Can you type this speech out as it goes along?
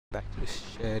Back to the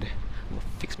shed. I'm gonna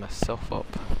fix myself up.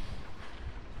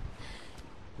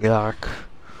 Yuck.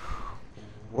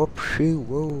 Whoopsie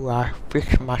whoa, I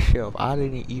fixed myself. I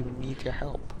didn't even need your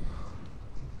help.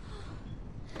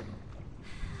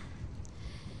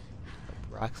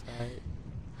 Peroxide.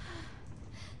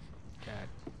 Got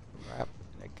wrap.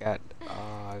 I got the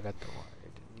wire,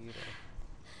 the needle.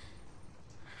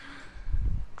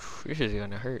 This is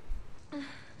gonna hurt.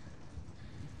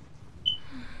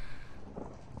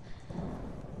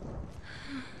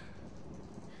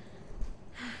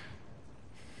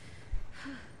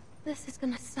 This is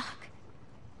gonna suck.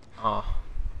 Oh,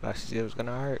 I see it was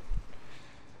gonna hurt.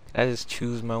 I just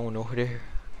choose my own order.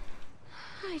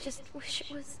 I just wish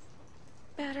it was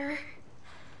better.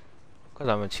 Cause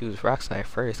I'm gonna choose peroxide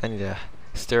first. I need to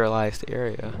sterilize the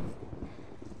area.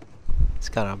 It's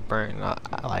gonna burn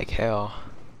like hell.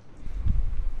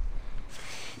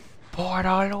 Pour it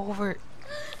all over.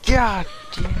 God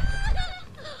damn.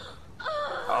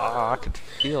 Oh, I could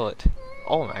feel it.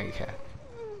 Oh my god.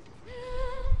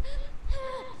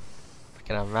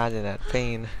 I can imagine that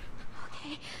pain.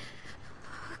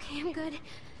 Okay, I'm good.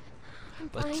 I'm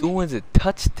But fine. as soon as it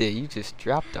touched it, you just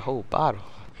dropped the whole bottle.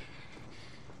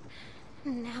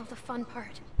 Now the fun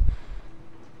part.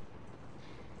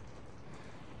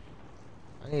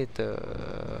 I need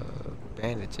to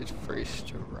bandage it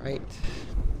first, right?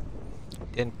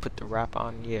 Then put the wrap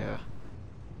on, yeah.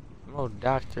 I'm no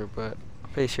doctor, but I'm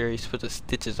pretty sure you put the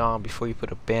stitches on before you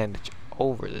put a bandage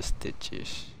over the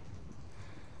stitches.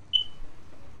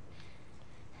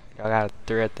 I gotta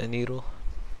thread the needle.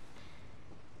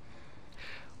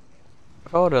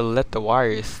 If I would've let the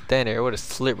wire stand there, it would've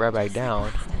slipped right back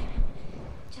down.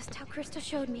 Just how Krista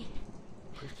showed me.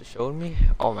 Krista showed me?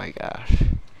 Oh my gosh.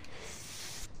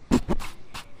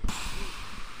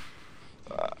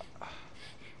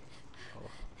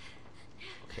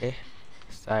 Okay.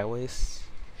 Sideways.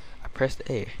 I pressed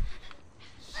A.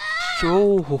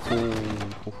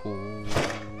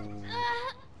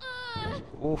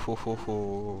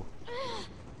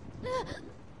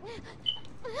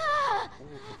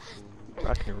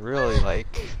 I can really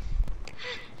like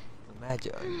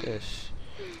imagine this.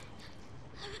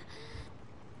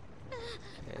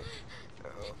 Okay.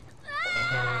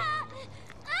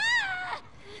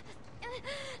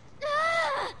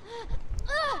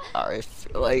 I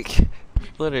feel like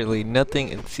literally nothing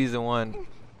in season 1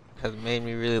 has made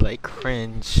me really like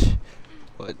cringe,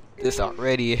 but this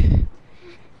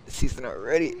season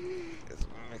already is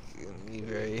making me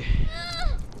very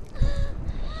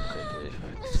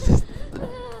cringe.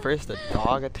 First the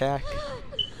dog attack,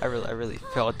 I really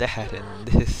felt that in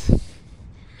this.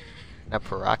 That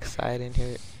peroxide in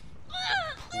here,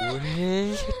 push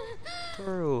it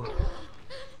through.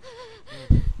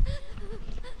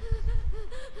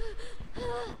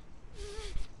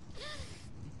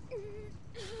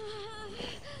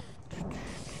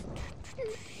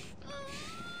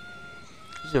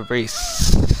 These are very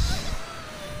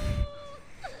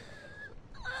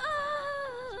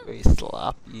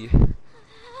sloppy.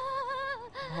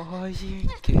 Oh, you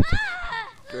get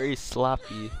very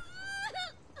sloppy.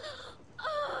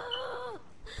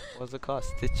 What's it called?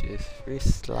 Stitches. Very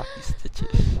sloppy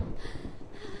stitches.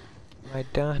 Am I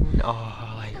done?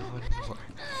 Oh, like one more.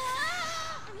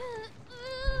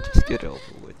 Just get over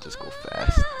with. Just go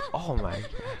fast. Oh my god.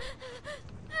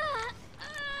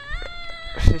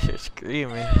 You're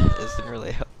screaming. Isn't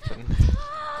really helping.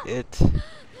 That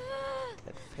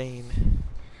pain.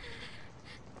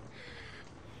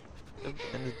 Put the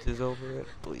bandages over it,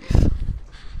 please.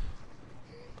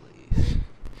 Please.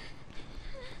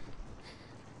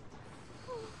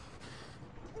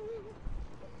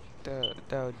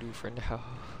 That'll do for now.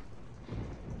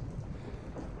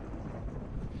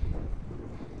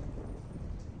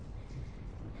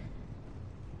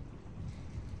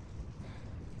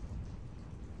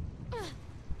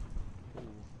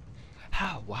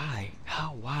 How? Why?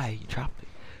 How? Why? You dropped it.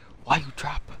 Why you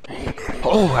drop it?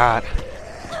 Oh god.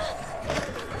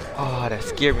 Oh, that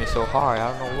scared me so hard. I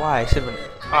don't know why. I should've been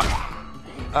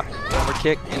hammer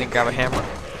kick and then grab a hammer.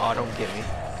 Oh, don't get me.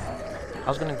 I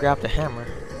was gonna grab the hammer.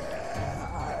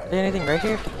 Is there anything right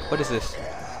here? What is this?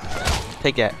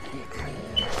 Take that.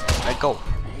 Let go.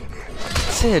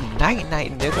 It said night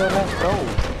night, nigga. Let's go.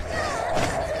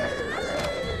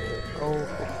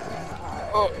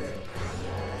 Oh.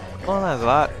 Well, that's a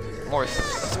lot more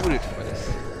suited for this.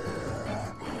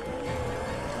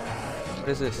 What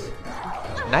is this?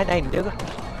 Night night, nigga.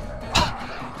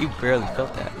 You barely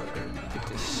felt that. Look at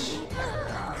this.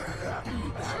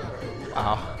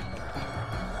 Wow.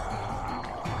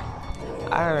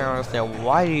 I don't understand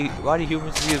why do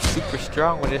humans feel super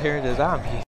strong when they're hearing the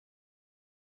zombie?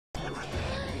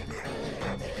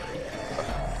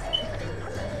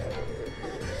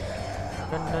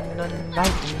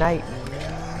 night.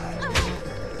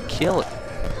 Kill it.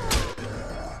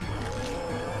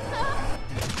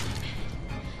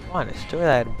 Come on, destroy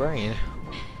that brain.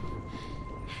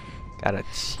 Got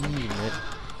achievement.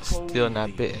 Still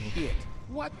not bitten.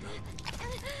 What?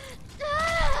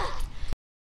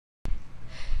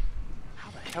 How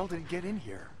the hell did it get in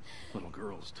here? Little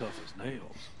girl's tough as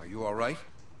nails. Are you all right?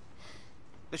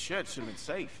 The shed should have been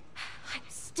safe. I'm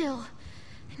still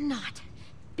not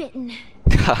bitten.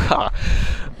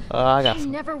 I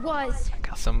Never was.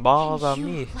 got some balls on You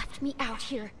me. left me out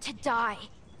here to die.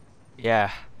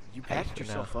 Yeah. You I packed should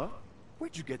yourself know. up?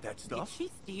 Where'd you get that Did stuff? she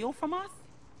steal from us?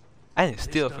 I didn't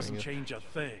steal This from doesn't you. change a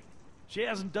thing. She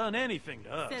hasn't done anything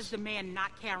to us. Says the man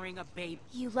not carrying a baby.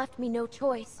 You left me no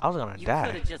choice. I was gonna You could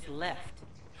die. have just left.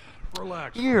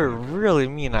 Relax. You're really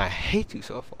mean. I hate you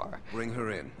so far. Bring her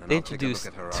in. They introduced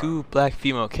two black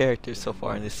female characters so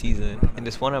far in this season, in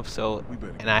this one episode,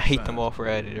 and I hate them both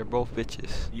already. They're both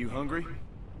bitches. You hungry?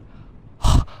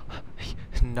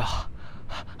 No,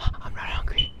 I'm not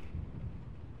hungry.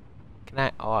 Can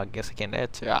I? Oh, I guess I can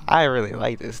answer. I really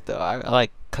like this though. I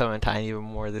like Clementine even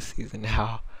more this season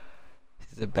now.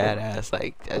 She's a badass,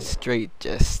 like a straight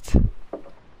just.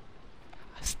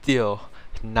 Still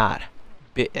not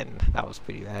bitten. That was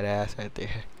pretty badass right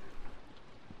there.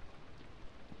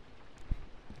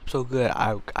 So good.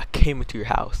 I came into your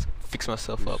house, fixed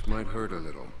myself up. This might hurt a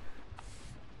little.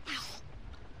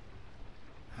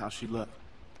 How's she look?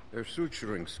 Her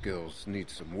suturing skills need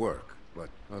some work, but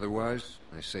otherwise,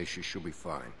 I say she should be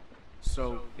fine.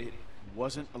 So, it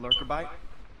wasn't a lurker bite?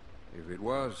 If it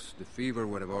was, the fever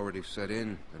would have already set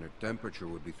in, and her temperature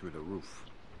would be through the roof.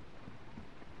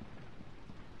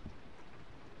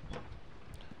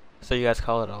 So you guys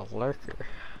call it a lurker?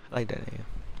 I like that name.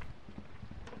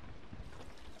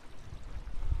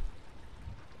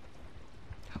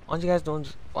 Why don't you guys don't?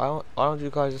 Why don't you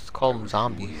guys just call them You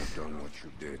zombies? wouldn't have done what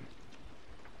you did.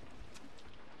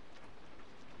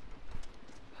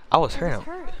 I was I hurt. was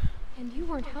hurt, and you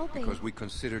weren't helping. Because we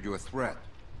considered you a threat,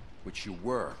 which you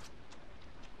were.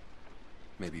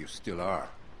 Maybe you still are.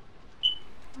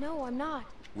 No, I'm not.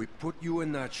 We put you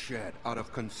in that shed out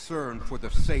of concern for the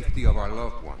safety of our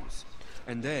loved ones.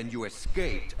 And then you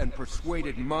escaped and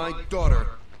persuaded my daughter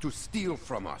to steal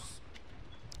from us.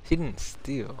 She didn't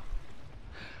steal.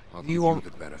 I'll You give you won't-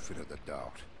 the benefit of the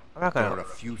doubt. I'm not There are gonna. a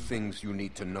few things you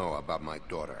need to know about my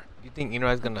daughter. You think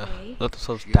Inoi's gonna Okay. let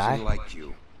themselves She die? isn't like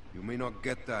you. You may not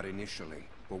get that initially,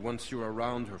 but once you're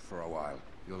around her for a while,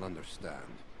 you'll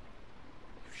understand.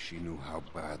 If she knew how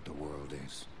bad the world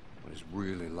is, what it's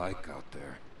really like out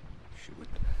there, she would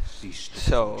cease to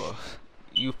So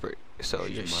so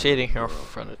She's you're my shading her little girl.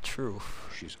 from the truth.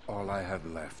 She's all I have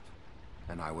left,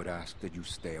 and I would ask that you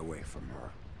stay away from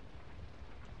her.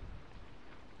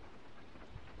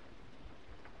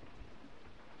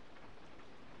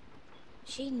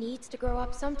 She needs to grow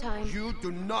up sometime. You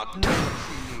do not know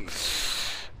what she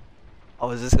needs. Oh,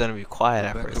 is this gonna be quiet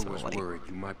at Rebecca first? was I'm like, worried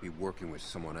you might be working with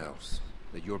someone else,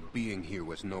 that your being here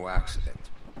was no accident.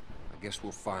 I guess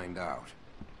we'll find out.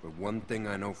 But one thing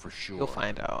I know for sure. you'll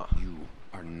find out. You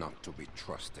are not to be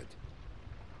trusted.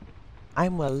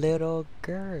 I'm a little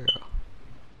girl.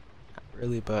 Not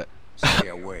really, but Stay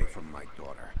away from my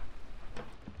daughter.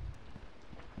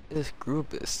 this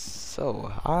group is so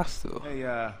hostile. Hey,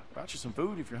 brought you some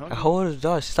food if you're hungry. How old is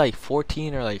Dodge? She's like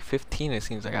 14 or like 15. It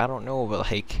seems like, I don't know,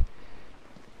 but like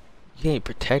you can't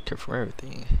protect her from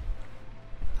everything.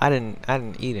 I didn't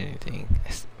eat anything.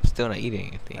 I'm still not eating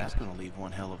anything. That's gonna leave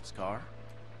one hell of a scar.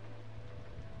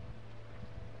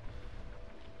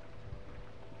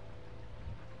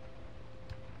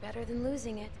 Better than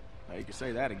losing it. Now you can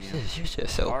say that again. You're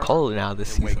just so Scar? cold now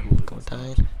this They're way season, cooler than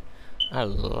Clementine. I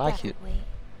like it. Definitely.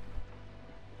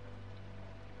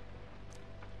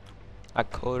 I'm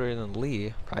colder than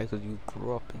Lee, probably because you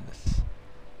grew up in this.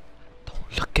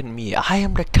 Don't look at me. I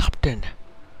am the captain.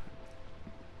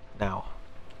 Now.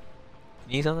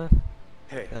 Need something?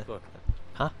 Hey, look.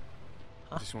 Huh?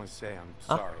 I just want to say I'm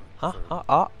Huh? sorry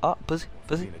Huh? Pussy, for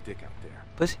pussy, being a dick out there.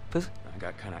 pussy, pussy, I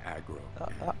got kind of aggro.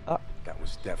 and that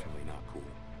was definitely not cool.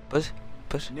 pussy,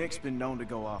 pussy. Nick's been known to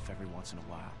go off every once in a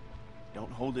while.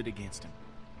 Don't hold it against him.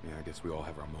 Yeah, I guess we all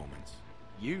have our moments.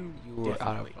 You were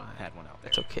out of definitely line. had one out there.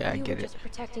 It's okay, I You get were it. just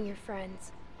protecting your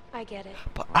friends. I get it.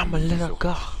 But I'm a little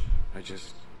girl. I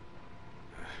just...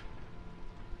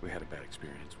 we had a bad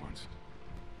experience once.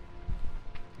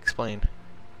 Explain.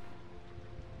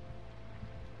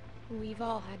 We've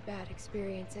all had bad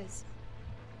experiences.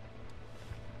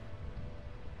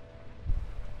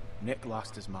 Nick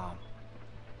lost his mom.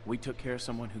 We took care of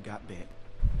someone who got bit.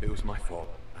 It was my fault.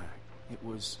 It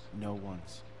was no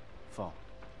one's fault.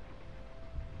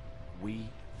 We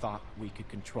thought we could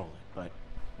control it, but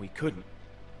we couldn't.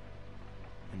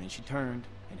 And then she turned,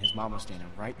 and his mom was standing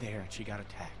right there, and she got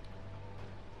attacked.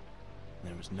 And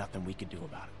there was nothing we could do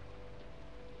about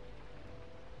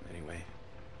it. Anyway,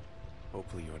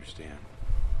 hopefully you understand.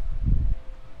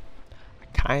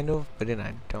 Kind of, but then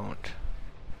I don't.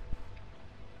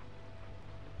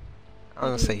 I'm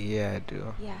gonna say yeah, I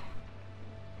do. Yeah.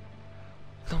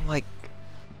 I'm like,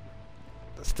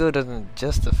 it still doesn't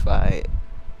justify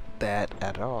that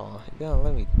at all. You gotta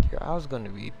let me. I was gonna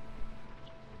be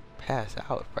passed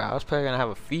out, bro. I was probably gonna have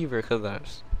a fever because of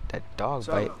that dog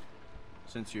So, bite.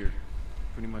 since you're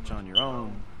pretty much on your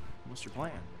own, what's your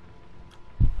plan?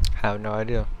 I have no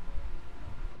idea.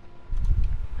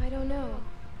 I don't know.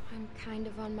 I'm kind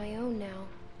of on my own now.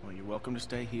 Well, you're welcome to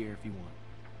stay here if you want.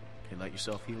 Okay, let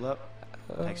yourself heal up.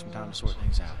 Take some time to sort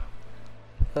things out.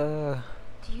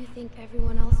 Do you think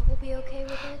everyone else will be okay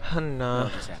with it? Nah. We'll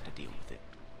just have to deal with it.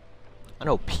 I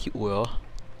know Pete will.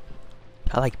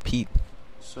 I like Pete.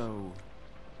 So,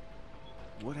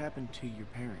 what happened to your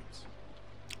parents?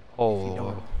 If you Oh,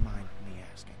 don't mind me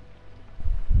asking.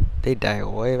 they died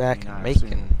way back I in assume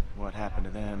Macon. what happened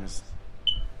to them is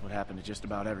what happened to just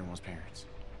about everyone's parents.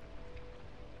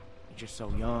 You're just so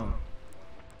young.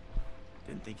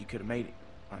 Didn't think you could have made it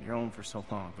on your own for so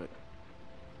long, but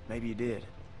maybe you did.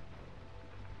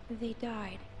 They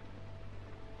died.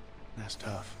 That's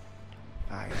tough.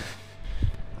 I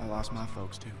lost my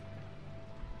folks too.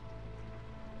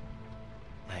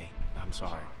 Hey, I'm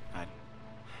sorry. I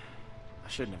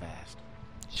shouldn't have asked.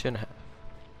 Shouldn't have.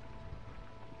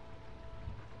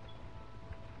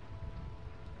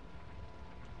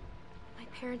 My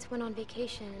parents went on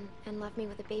vacation and left me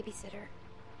with a babysitter.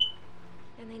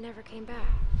 And they never came back.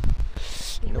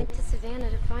 We went to Savannah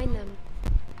to find them,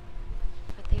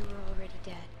 but they were already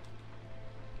dead.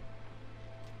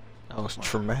 That was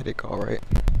traumatic, alright.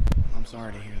 I'm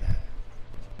sorry to hear that.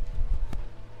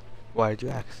 Why did you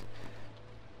ask?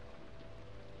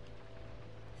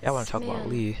 Yeah, I want to talk about Man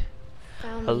Lee.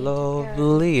 found me I and took love care of me.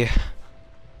 Lee.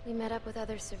 We met up with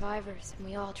other survivors and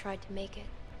we all tried to make it.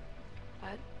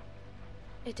 But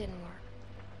it didn't work.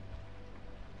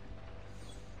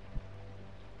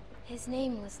 His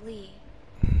name was Lee.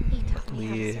 He taught me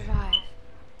how Lee. to survive.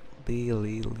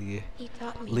 Lee. He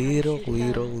taught me Little, how to shoot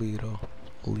a gun.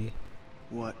 Lee.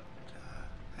 What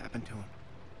happened to him?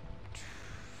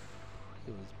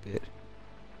 He was bit.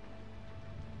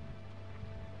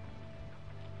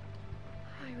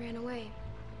 I ran away.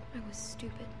 I was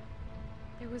stupid.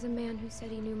 There was a man who said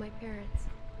he knew my parents.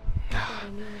 I thought he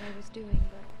knew what I was doing,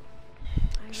 but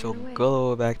I So ran away.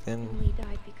 gullible back And then. Lee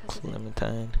died because of it.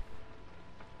 Clementine.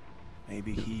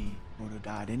 Maybe he would have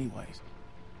died anyways.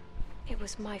 It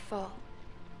was my fault.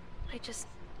 I just...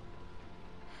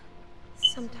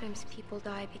 Sometimes people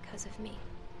die because of me.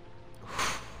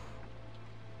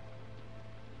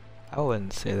 I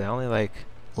wouldn't say that. Only like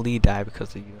Lee died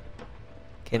because of you.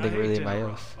 Can't think of I hate really to anybody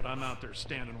interrupt, else. but I'm out there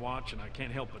standing watch, and I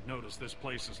can't help but notice this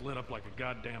place is lit up like a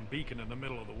goddamn beacon in the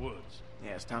middle of the woods.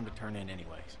 Yeah, it's time to turn in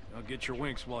anyways. Now get your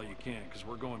winks while you can, because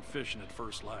we're going fishing at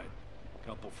first light.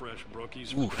 Couple fresh brookies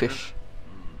for Ooh, dinner. fish.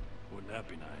 Wouldn't that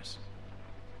be nice?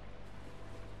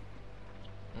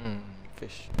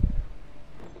 Fish.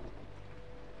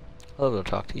 I love to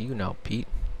talk to you now, Pete.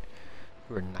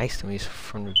 You were nice to me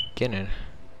from the beginning.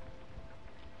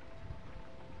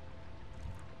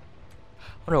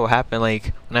 I wonder what happened,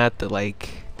 like, when I had to,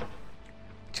 like,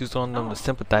 choose one of them to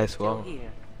sympathize with. Still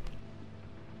here.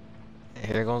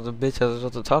 Here goes the bitch I was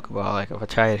supposed to talk about. Like, if I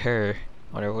tried her,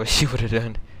 I wonder what she would have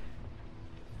done.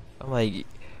 I'm like,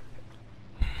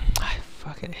 I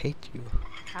fucking hate you.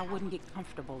 I wouldn't get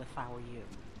comfortable if I were you.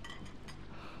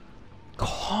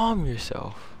 Calm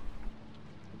yourself.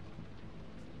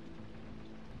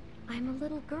 I'm a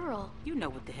little girl. You know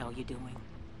what the hell you're doing.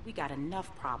 We got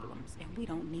enough problems, and we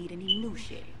don't need any new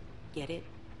shit. Get it?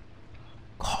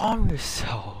 Calm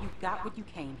yourself. You got what you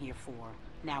came here for.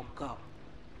 Now go.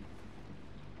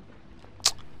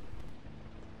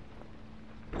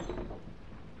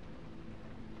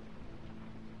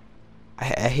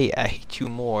 I hate you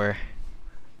more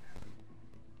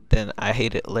than I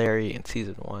hated Larry in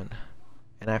season 1,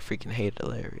 and I freaking hated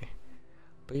Larry.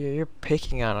 But you're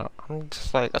picking on I'm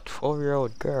just like a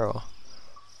 12-year-old girl,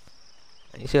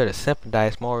 and you should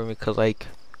sympathize more with me because like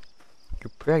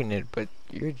you're pregnant, but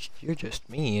you're just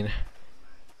mean.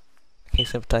 I can't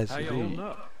sympathize How with you you. holding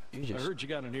up? You I just heard you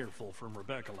got an earful from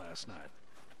Rebecca last night.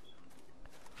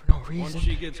 for no Once reason.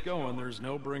 she gets going, there's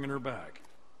no bringing her back.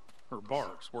 Her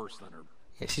bark's worse than her.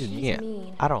 Yeah, she's She's mean.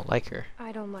 mean. I don't like her.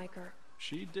 I don't like her.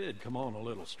 She did come on a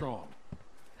little strong.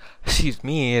 She's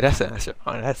mean.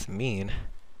 That's mean.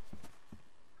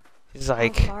 He's How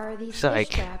like, far are these he's fish like,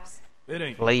 traps? It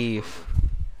ain't. leave.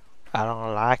 I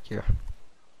don't like you.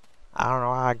 I don't know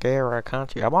why I gave her a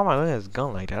country. Why am I looking at his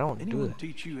gun like that? I don't do Anyone that.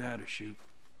 teach you how to shoot?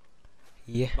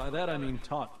 Yeah. By that I mean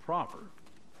taught proper.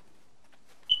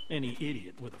 Any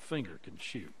idiot with a finger can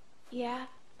shoot. Yeah,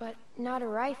 but not a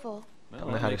rifle. Well, Don't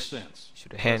know that how to makes sense.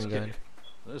 shoot a Let's handgun. get it.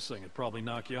 This thing would probably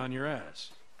knock you on your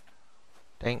ass.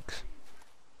 Thanks.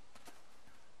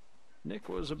 Nick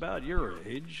was about your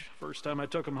age. First time I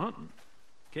took him hunting.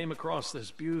 Came across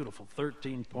this beautiful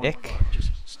 13-point Nick? buck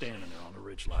just standing there on the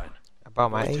ridge line.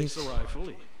 About my He age? takes the rifle,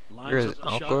 he lines You're his up the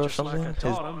shot uncle or just like something? I His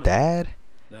taught him, and dad?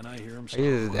 Then I hear him Are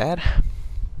you his start dad? running.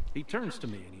 He turns to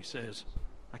me and he says,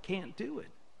 "I can't do it.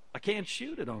 I can't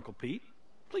shoot it, Uncle Pete.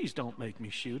 Please don't make me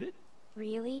shoot it."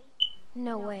 Really?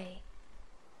 No way.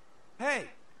 Hey!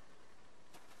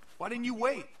 Why didn't you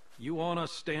wait? You want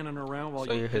us standing around while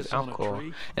So you you're his piss on a uncle.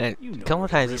 tree? And You know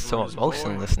sometimes where the he's so river is, boy.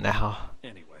 emotionless now.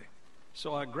 Anyway,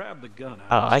 so I grabbed the gun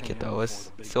out. I don't and like swung it, though. out It's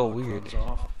before the big so buck weird. runs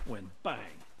off, when bang,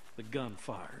 the gun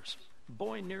fires.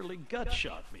 Boy nearly gut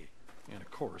shot me. And of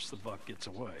course, the buck gets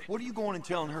away. What are you going and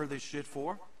telling her this shit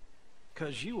for?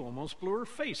 'Cause you almost blew her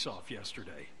face off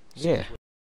yesterday. Yeah.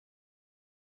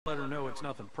 Let her know it's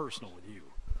nothing personal with you.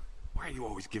 Why are you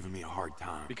always giving me a hard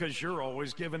time? Because you're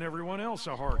always giving everyone else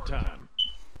a hard time.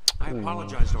 I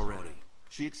apologized already.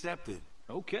 She accepted.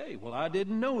 Okay, well, I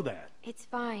didn't know that. It's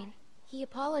fine. He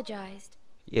apologized.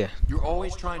 Yeah. You're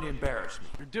always trying to embarrass me.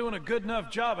 You're doing a good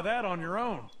enough job of that on your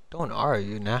own. Don't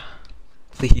argue now.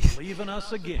 Please. Leaving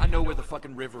us again. I know where the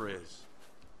fucking river is.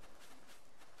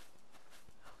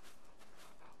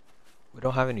 We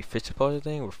don't have any fishing poles or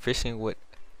anything. We're fishing with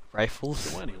rifles.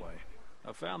 So anyway,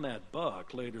 I found that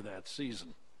buck later that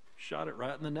season. Shot it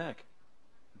right in the neck.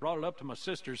 Brought it up to my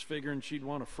sister's figuring she'd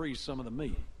want to freeze some of the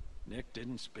meat. Nick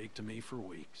didn't speak to me for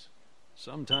weeks.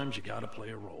 Sometimes you gotta play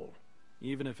a role.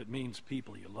 Even if it means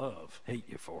people you love hate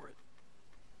you for it.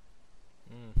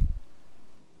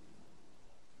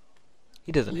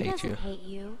 He doesn't He hate doesn't you. hate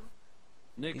you.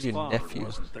 Nick's He's your father nephew.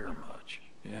 wasn't there much,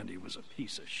 and he was a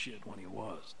piece of shit when he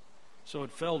was. So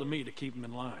it fell to me to keep him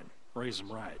in line, raise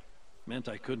him right. Meant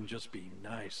I couldn't just be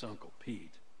nice Uncle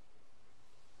Pete.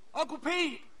 Uncle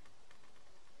Pete!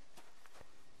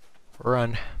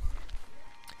 Run.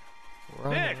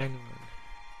 Run, Nick! run, run.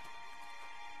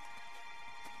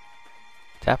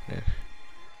 What's happening?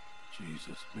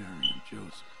 Jesus, Mary and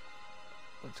Joseph.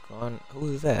 What's going on? Who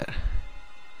is that?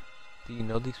 Do you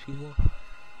know these people?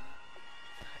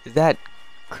 Is that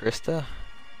Krista?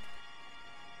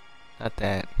 Not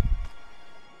that.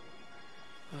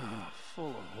 Ah, full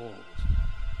of holes.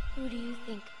 Who do you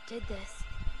think did this?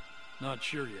 Not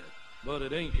sure yet, but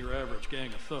it ain't your average gang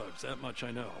of thugs, that much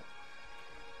I know.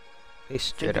 They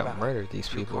straight up murdered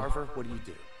these You people. Carver, what do you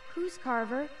do? Who's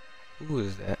Carver? Who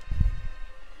is that?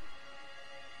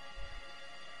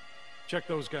 Check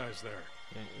those guys there.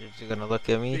 You're just gonna look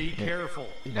at me? Be You're- careful.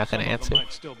 You're not gonna Some of answer? them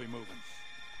might still be moving.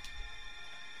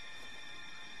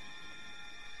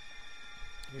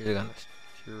 You're gonna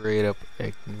straight up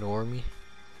ignore me?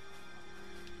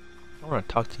 I wanna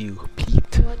talk to you,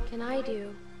 Pete. What can I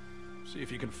do? See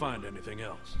if you can find anything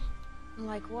else.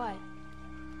 Like what?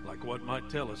 Like what might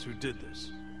tell us who did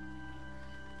this.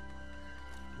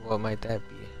 What might that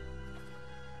be?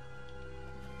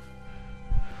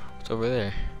 What's over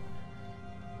there?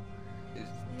 Is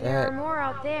There are that... more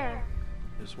out there.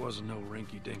 This wasn't no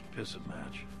rinky-dink pissing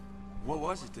match. What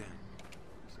was it then?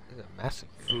 Is a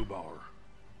massacre. Fubauer.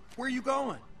 Where are you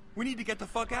going? We need to get the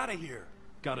fuck out of here.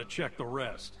 Gotta check the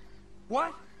rest.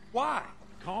 What? Why?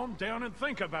 Calm down and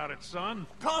think about it, son.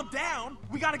 Calm down!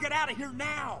 We gotta get out of here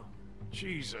now!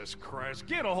 Jesus Christ,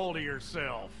 get a hold of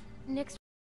yourself. Nick's...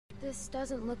 This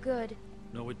doesn't look good.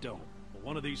 No, it don't. But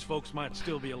one of these folks might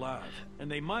still be alive, and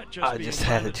they might just I be just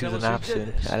inclined had to tell choose us an who did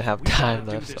option. this. I didn't have We gotta time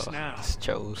do left, this so now. I just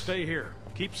chose. Stay here.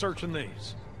 Keep searching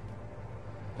these.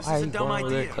 This Why are is a you dumb going over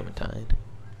there, idea. Clementine?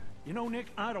 You know, Nick,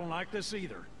 I don't like this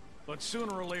either. But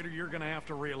sooner or later, you're gonna have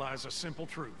to realize a simple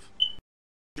truth.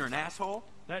 You're an asshole?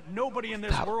 That nobody in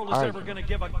this Stop world is ever arguing. gonna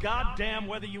give a goddamn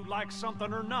whether you like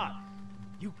something or not.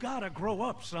 You gotta grow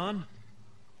up, son.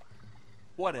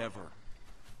 Whatever.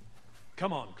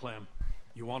 Come on, Clem.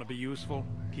 You want to be useful?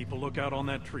 Keep a lookout on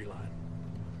that tree line.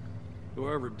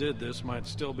 Whoever did this might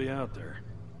still be out there,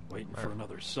 waiting for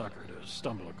another sucker to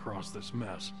stumble across this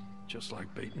mess, just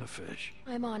like baiting a fish.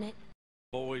 I'm on it.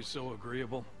 Always so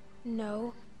agreeable.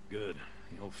 No. Good.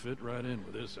 You'll fit right in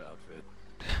with this outfit.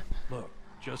 Look,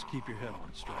 just keep your head on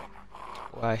straight.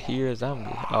 Why, here a zombie.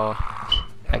 Oh,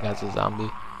 that guy's a zombie.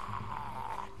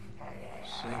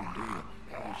 Same deal.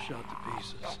 All shot to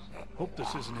pieces. Hope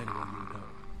this isn't anyone you know.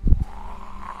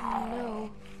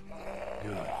 No.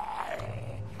 Good.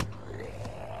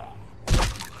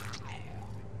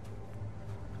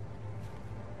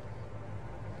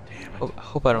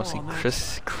 Hope I don't see Come on, you check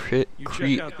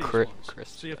out these ones.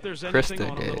 See if there's anything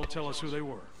on them that'll tell us who they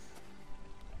were.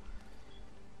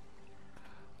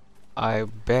 I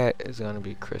bet it's gonna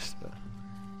be Krista.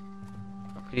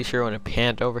 I'm pretty sure when it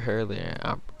panned over her earlier,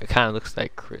 it kind of looks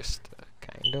like Krista.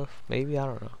 Kind of, maybe, I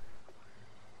don't know.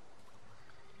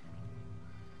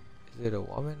 Is it a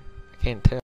woman? I can't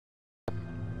tell.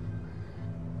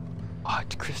 Oh,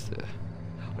 it's Krista.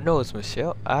 Oh, no, it's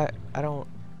Michelle. I don't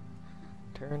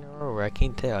turn her over. I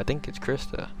can't tell. I think it's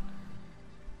Krista.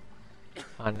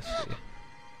 Honestly.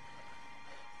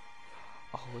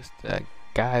 Oh, it's that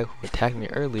guy who attacked me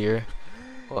earlier.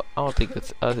 Well, I don't think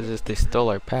it's us. It's just they stole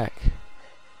our pack.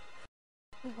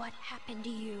 What happened to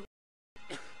you?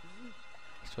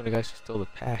 It's one of the guys who stole the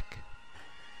pack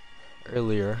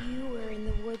earlier. You were in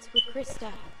the woods with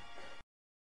Krista.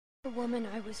 The woman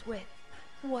I was with.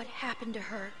 What happened to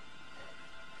her?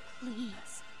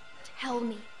 Please, tell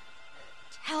me.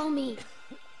 Tell me.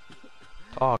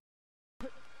 Talk. Please.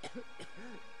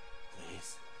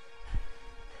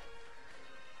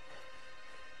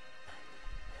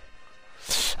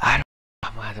 I'm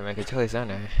gonna have to make a choice,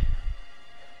 aren't I? I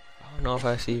don't know if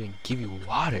I should even give you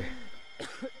water.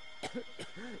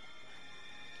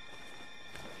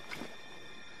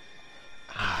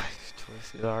 It's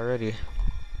twisted already.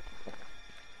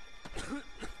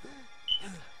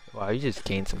 Wow, you just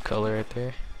gained some color right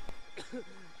there.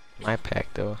 My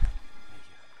pack, though.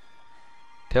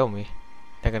 Tell me.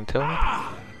 Not gonna tell me?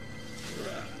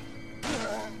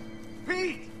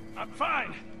 Pete! I'm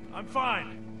fine. I'm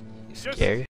fine. You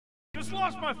scary? Just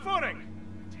lost my footing.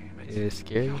 Is it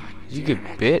scary? Did you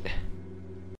get bit?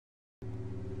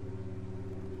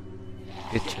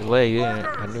 Hit your leg, didn't it?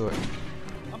 I knew it.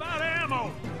 I'm out of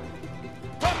ammo.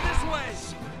 Come this way.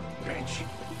 Bitch.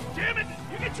 Damn it!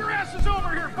 You get your asses over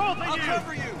here, both of you. I'll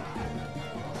cover you.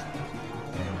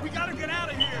 We gotta get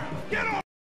out of here. Get off!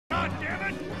 God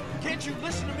damn it! Can't you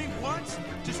listen to me once?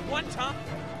 Just one time?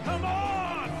 Come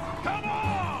on! Come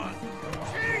on!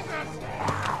 Jesus!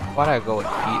 Why'd I go with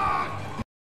Pete?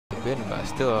 Bitten,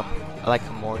 but I like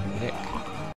him more than Nick.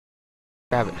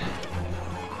 Grab it.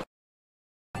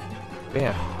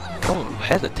 Yeah. Don't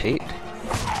hesitate.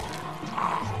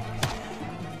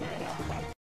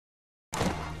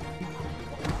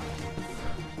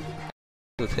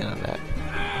 Let's hit on that.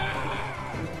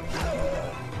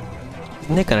 Is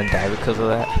Nick gonna die because of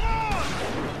that?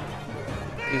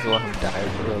 Please let him die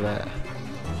because of that.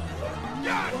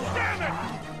 God damn it!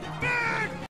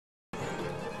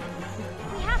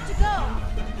 We have to go.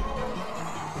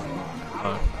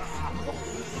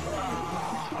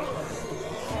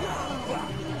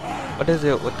 What is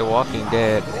it with the Walking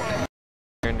Dead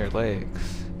in their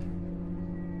legs?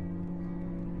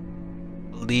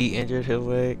 Lee injured his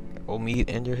leg. Omid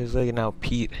injured his leg, and now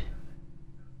Pete.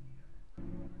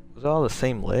 Was it all the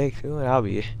same leg too? That'll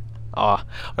be. Oh,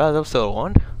 that was episode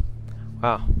 1?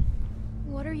 Wow.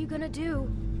 What are you gonna do?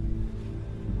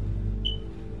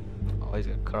 Oh, he's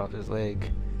gonna cut off his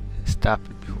leg. Stop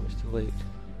it before it's too late.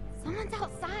 Someone's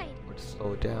outside. Or to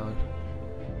slow it down.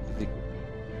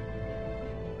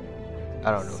 I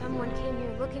don't know. Someone came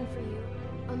here looking for you.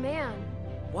 A man.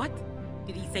 What?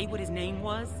 Did he say what his name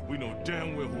was? We know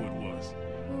damn well who it was.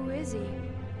 Who is he?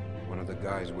 One of the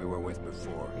guys we were with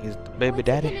before. He's the baby What's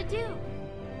daddy. he gonna do?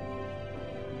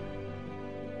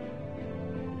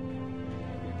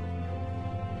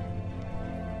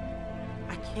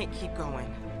 I can't keep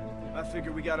going. I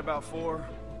figure we got about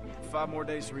 5 more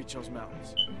days to reach those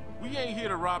mountains. We ain't here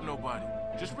to rob nobody.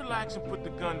 Just relax and put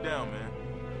the gun down, man.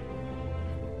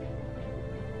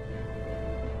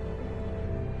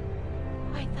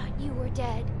 I thought you were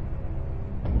dead.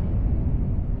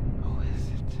 Oh, is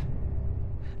it?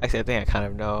 Actually, I think I kind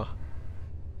of know.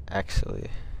 Actually.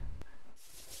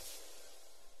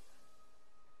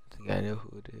 I think I know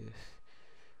who it is.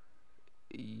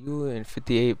 You and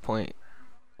 58%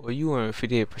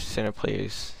 of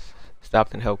players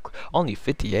stopped and helped. Only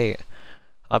 58. A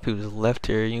lot of people just left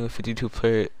here. You and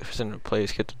 52% of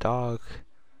players kept the dog.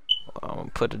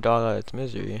 Put the dog out of its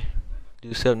misery. Do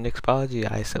you accept Nick's apology?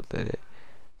 I accepted it.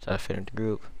 Try to fit in the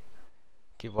group.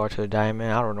 Give water to a dying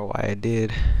man. I don't know why I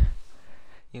did.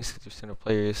 Even 60% of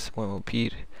players went with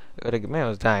Pete. The man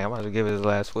was dying. I might as well give it his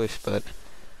last wish, but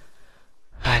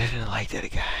I didn't like that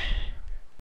guy.